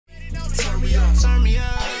turn me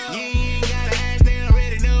up. You ain't gotta ask, they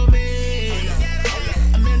already know me.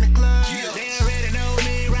 I'm in the club, they already know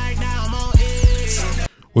me. Right now I'm on it.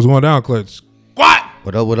 What's going down, Clutch? What?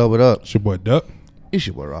 What up, what up, what up? It's your boy Duck. It's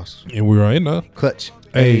your boy Ross. And we are in the Clutch.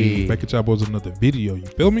 Hey, back at y'all boys with another video. You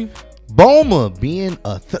feel me? Bulma being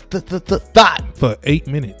a thought for 8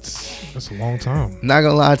 minutes. That's a long time. Not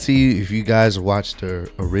gonna lie to you, if you guys watched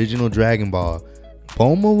the original Dragon Ball,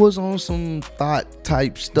 Bulma was on some thought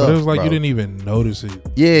type stuff. But it was like bro. you didn't even notice it.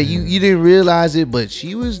 Yeah, you didn't realize it, but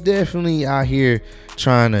she was definitely out here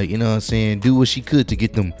trying to, you know what I'm saying, do what she could to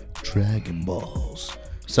get them Dragon Balls.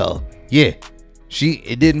 So yeah,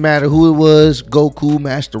 it didn't matter who it was, Goku,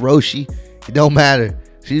 Master Roshi, it don't matter.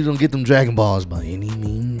 She's gonna get them Dragon Balls by any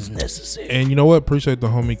means necessary. And you know what? Appreciate the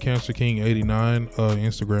homie Cancer King 89.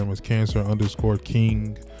 Instagram is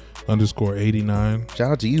Cancer_King_89.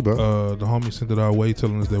 Shout out to you, bro. The homie sent it our way,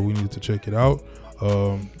 telling us that we needed to check it out.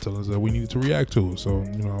 Telling us that we needed to react to it. So,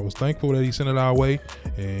 you know, I was thankful that he sent it our way,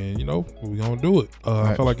 and you know, we're gonna do it.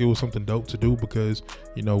 I felt like it was something dope to do because,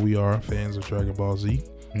 you know, we are fans of Dragon Ball Z,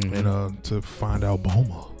 and to find out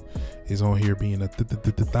Bulma is on here being a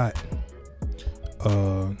thought.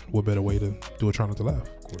 What better way to do it? Try not to laugh,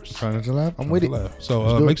 of course. Try not to laugh. I'm with it.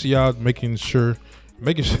 So make sure y'all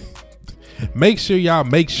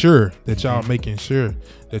make sure that y'all make sure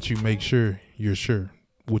that you make sure you're sure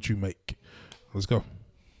what you make. Let's go.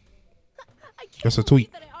 That's a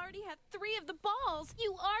tweet. That I already have 3 of the balls.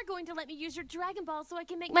 You are going to let me use your Dragon Ball so I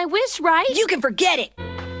can make my wish, right? You can forget it.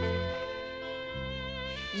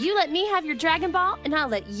 You let me have your Dragon Ball, and I'll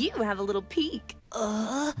let you have a little peek.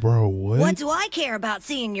 Bro, what? What do I care about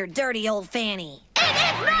seeing your dirty old fanny? It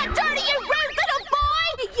is not dirty, you rude little boy!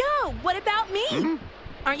 Hey, yo, what about me?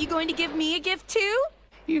 Aren't you going to give me a gift, too?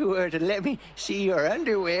 You were to let me see your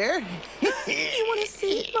underwear. You want to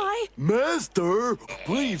see my... Master,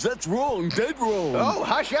 please, that's wrong, dead wrong. Oh,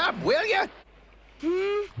 hush up, will you?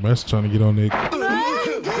 Master trying to get on there.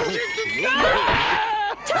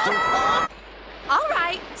 All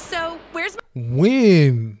right, so where's my...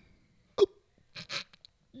 When?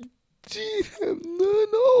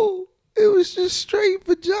 No, it was just straight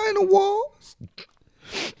vagina walls.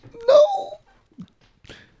 No,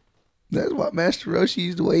 that's why Master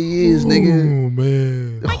Roshi's the way he is, nigga. Oh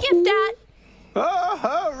man, My gift, Dad. Oh,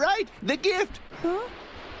 all right, the gift. Huh?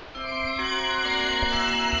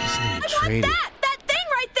 I want that thing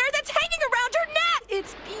right there that's hanging around her neck.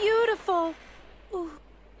 It's beautiful. Ooh,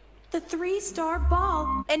 the 3-star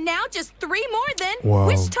ball. And now just 3 more then. Wow.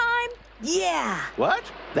 Wish time. Yeah. What?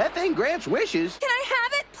 That thing grants wishes. Can I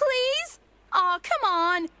have it, please? Oh, come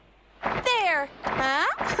on. There. Huh?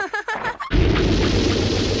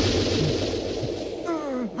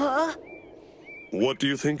 Huh? What do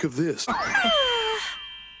you think of this? Huh?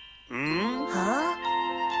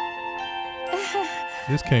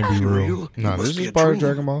 this can't be real. No, this is part of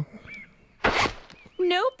Dragon Ball.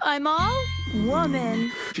 Nope, I'm all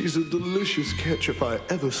woman. She's a delicious catch if I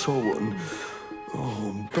ever saw one.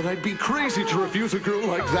 Oh, but I'd be crazy to refuse a girl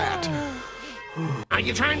like that. Are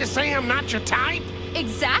you trying to say I'm not your type?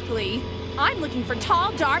 Exactly. I'm looking for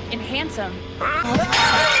tall, dark, and handsome.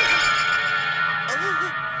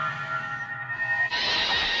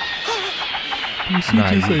 You see,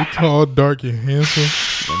 just say tall, dark, and handsome.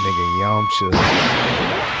 That nigga Yamcha.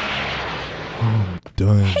 I'm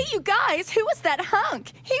done. Hey, you guys, who was that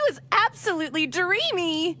hunk? He was absolutely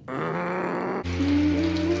dreamy.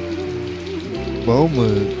 Bulma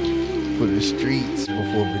for the streets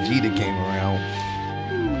before Vegeta came around.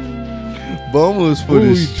 Bulma was for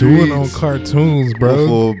the streets doing on cartoons, bro.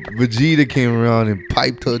 before Vegeta came around and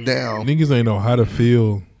piped her down. Niggas ain't know how to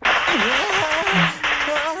feel.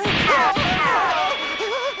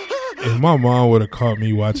 If my mom would have caught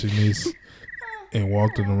me watching this and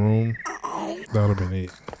walked in the room, that would have been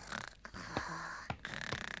it.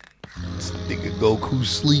 This nigga Goku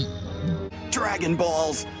sleep. Dragon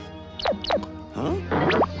Balls. Huh?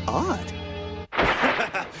 Odd.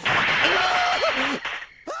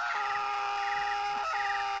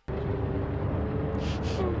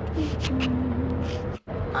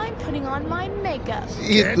 I'm putting on my makeup.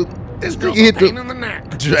 This girl's a pain in the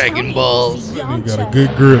neck. Dragon Balls. He got a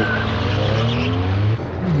good grip.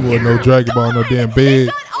 You want no Dragon Ball, no damn bed.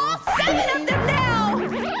 Got all 7 of them now.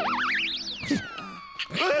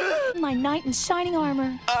 My knight in shining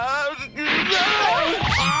armor.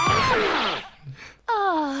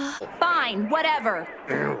 Fine, whatever.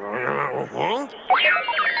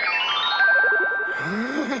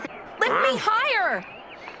 Lift me higher.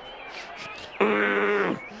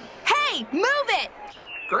 Hey, move it.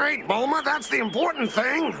 Great, Bulma, that's the important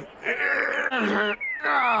thing.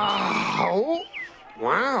 Oh.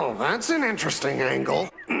 Wow, that's an interesting angle.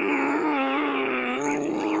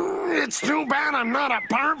 It's too bad I'm not a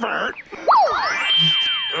pervert.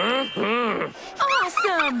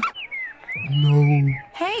 Awesome! No.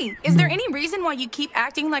 Hey, is there any reason why you keep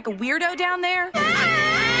acting like a weirdo down there?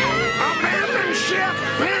 Abandon ship!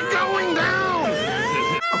 Pit going down!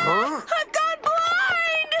 Huh? I've gone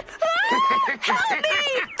blind! Help me!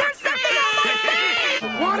 There's something on my face!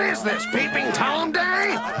 What is this, Peeping Tom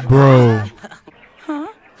Day? Bro.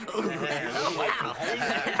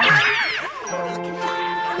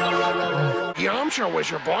 Yamcha was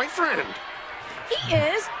your boyfriend. He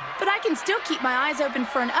is, but I can still keep my eyes open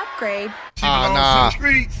for an upgrade. Nah.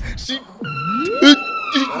 She.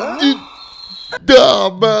 Duh,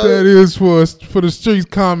 bro. That is for the streets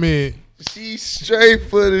comment. She's straight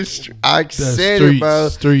for the streets. I said streets, it, bro.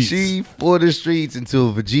 streets. She for the streets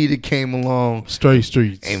until Vegeta came along Straight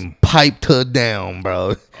streets. and piped her down,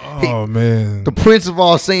 bro. Oh, man. The Prince of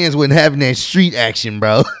All Saiyans wasn't having that street action,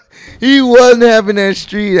 bro. He wasn't having that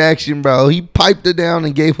street action, bro. He piped her down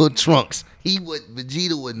and gave her trunks.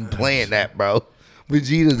 Vegeta wasn't playing that, bro.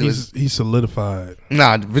 Vegeta was He solidified.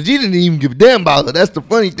 Nah, Vegeta didn't even give a damn about her. That's the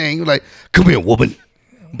funny thing. He was like, come here, woman.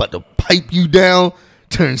 I'm about to pipe you down,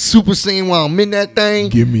 turn Super Saiyan while I'm in that thing.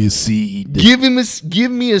 Give me a seed. Give me a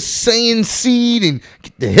Saiyan seed and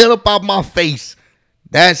get the hell up out my face.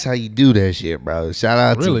 That's how you do that shit, bro. Shout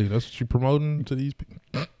out Really? That's what you promoting to these people?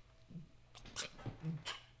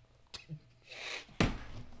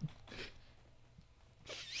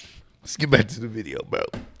 Let's get back to the video, bro.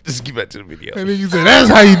 Let's get back to the video. And then you said, that's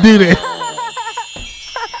how you do that.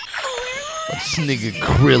 This nigga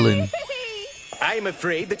Krillin. I'm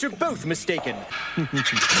afraid that you're both mistaken.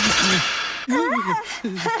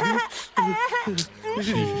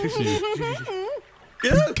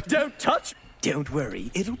 Don't touch. Don't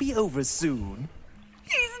worry, it'll be over soon.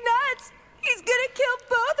 He's nuts! He's gonna kill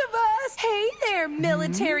both of us! Hey there,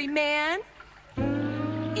 military man!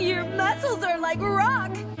 Your muscles are like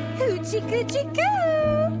rock! Hoochie coochie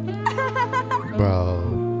coo!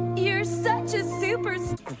 Bro. You're such a super...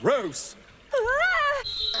 Gross.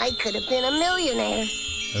 I could have been a millionaire.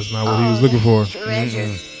 That's not what he was looking for.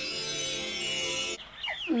 Treasure.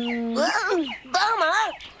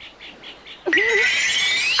 Bulma!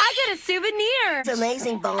 I got a souvenir! It's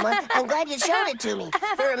amazing, Bulma. I'm glad you showed it to me.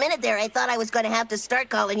 For a minute there, I thought I was going to have to start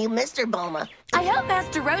calling you Mr. Bulma. I hope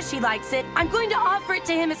Master Roshi likes it. I'm going to offer it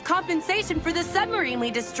to him as compensation for the submarine we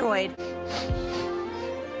destroyed.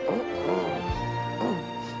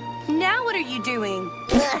 Now what are you doing?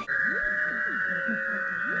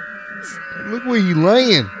 Look where you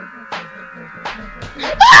laying.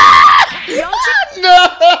 No!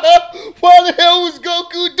 Why the hell was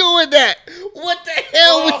Goku doing that? What the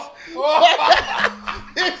hell was...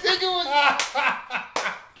 This nigga was...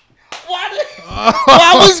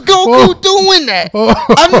 Why was Goku doing that?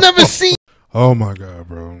 I've never seen... Oh, my God,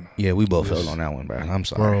 bro. Yeah, we both fell on that one, bro. I'm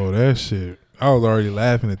sorry. Bro, that shit. I was already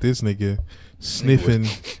laughing at this nigga sniffing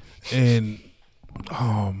and...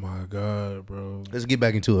 Oh, my God, bro. Let's get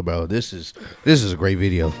back into it, bro. This is a great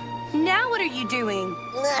video. Now what are you doing?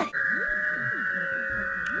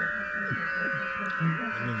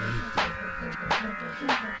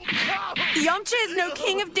 Yamcha is no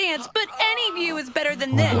king of dance, but any view is better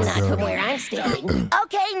than this. Not from where I'm standing.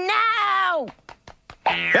 Okay, now!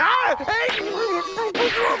 Wow,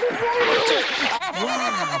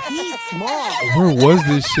 he's small. Where was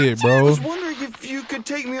this shit, I bro? was wondering if you could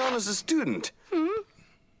take me on as a student.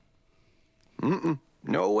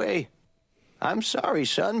 No way. I'm sorry,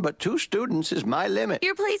 son, but 2 students is my limit.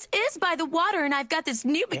 Your place is by the water, and I've got this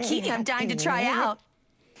new bikini I'm dying to try out.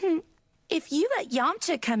 If you let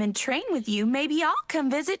Yamcha come and train with you, maybe I'll come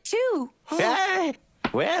visit too.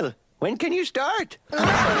 Well, when can you start? Isn't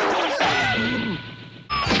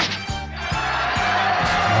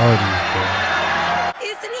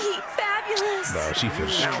he fabulous? Bro, she for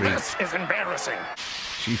the street. This is embarrassing.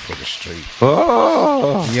 She for the street.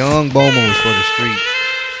 Oh. Young Bulma was for the street.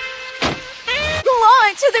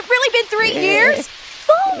 Launch, has it really been 3 years?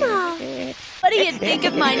 Bulma! What do you think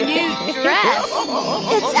of my new dress?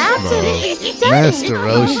 It's absolutely stunning. Master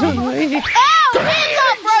Roshi. Ow! Hands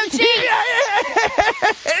up,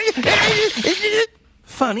 Roshi!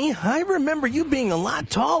 Funny, I remember you being a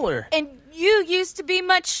lot taller. And you used to be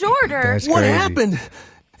much shorter. That's What crazy. happened?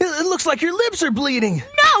 It looks like your lips are bleeding.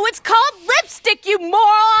 No, it's called lipstick, you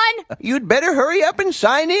moron! You'd better hurry up and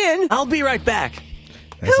sign in. I'll be right back.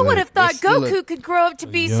 Who would have thought that's still Goku could grow up to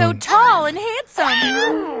be so tall and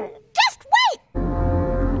handsome? Just wait!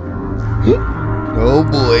 Oh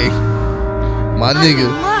boy. My nigga.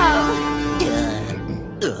 Love.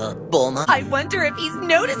 Bulma. I wonder if he's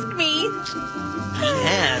noticed me. He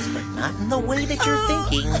has, but not in the way that you're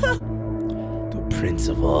thinking. The Prince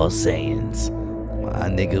of all Saiyans. My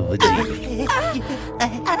nigga Vegeta.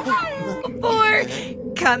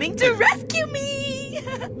 For coming to rescue me.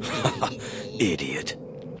 Idiot.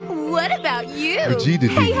 What about you? Vegeta didn't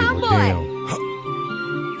Hey, give a homeboy.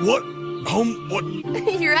 damn. What?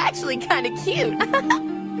 What? You're actually kind of cute.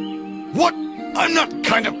 What? I'm not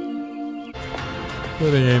kind of.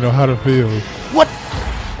 But they ain't know how to feel. What?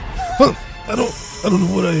 Huh, I don't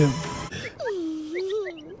know what I am.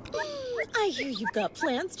 I hear you've got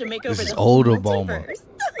plans to make over This is the whole older Bulma. multiverse.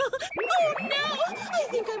 Oh no! I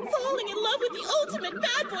think I'm falling in love with the ultimate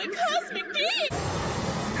bad boy cosmic being.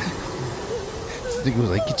 This nigga was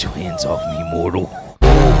like, get your hands off me, mortal.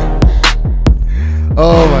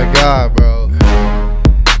 Oh my god, bro.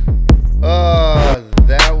 Oh,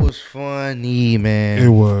 that was funny, man. It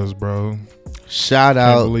was, bro. Shout Can't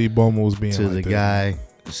out believe Bulma was being to like the that. guy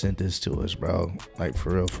that sent this to us, bro. Like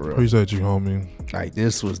for real, for real. Appreciate you, homie. Like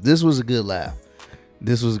this was a good laugh.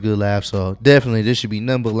 This was a good laugh. So definitely there should be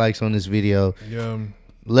number of likes on this video. Yeah.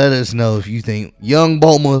 Let us know if you think young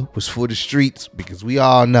Bulma was for the streets, because we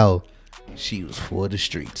all know she was for the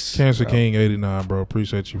streets. Cancer bro. King 89, bro.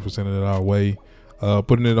 Appreciate you for sending it our way.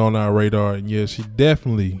 Putting it on our radar. And yeah, she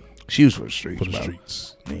was for the streets. for the bro.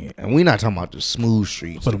 streets. Man, and we not talking about the smooth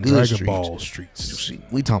streets, For the them good Dragon streets. Ball streets.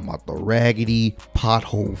 We talking about the raggedy,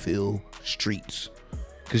 pothole-filled streets.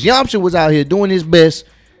 Because Yamcha was out here doing his best,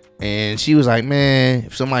 and she was like, man,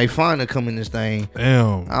 if somebody find her coming this thing,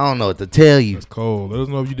 Damn. I don't know what to tell you. That's cold. Let us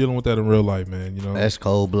know if you're dealing with that in real life, man. You know, That's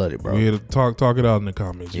cold-blooded, bro. we here to talk it out in the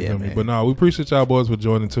comments. You Yeah, feel me? man. But nah, we appreciate y'all boys for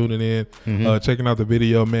joining, tuning in, checking out the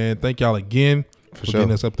video, man. Thank y'all again for sure.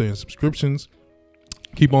 getting us up there in subscriptions.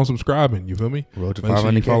 Keep on subscribing. You feel me? Road to Make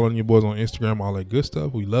sure you 500K. following your boys on Instagram, all that good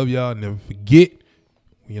stuff. We love y'all. Never forget,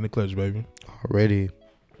 we in the clutch, baby. Already.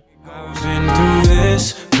 Been through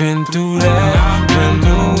this, been through that,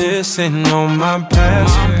 reminiscing on my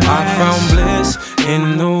past. I found bliss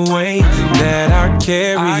in the way that I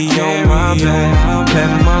carry on my back.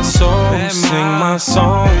 Let my soul sing my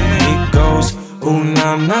song. It goes, ooh,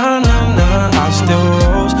 na na na na. I still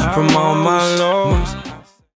rose from all my lows.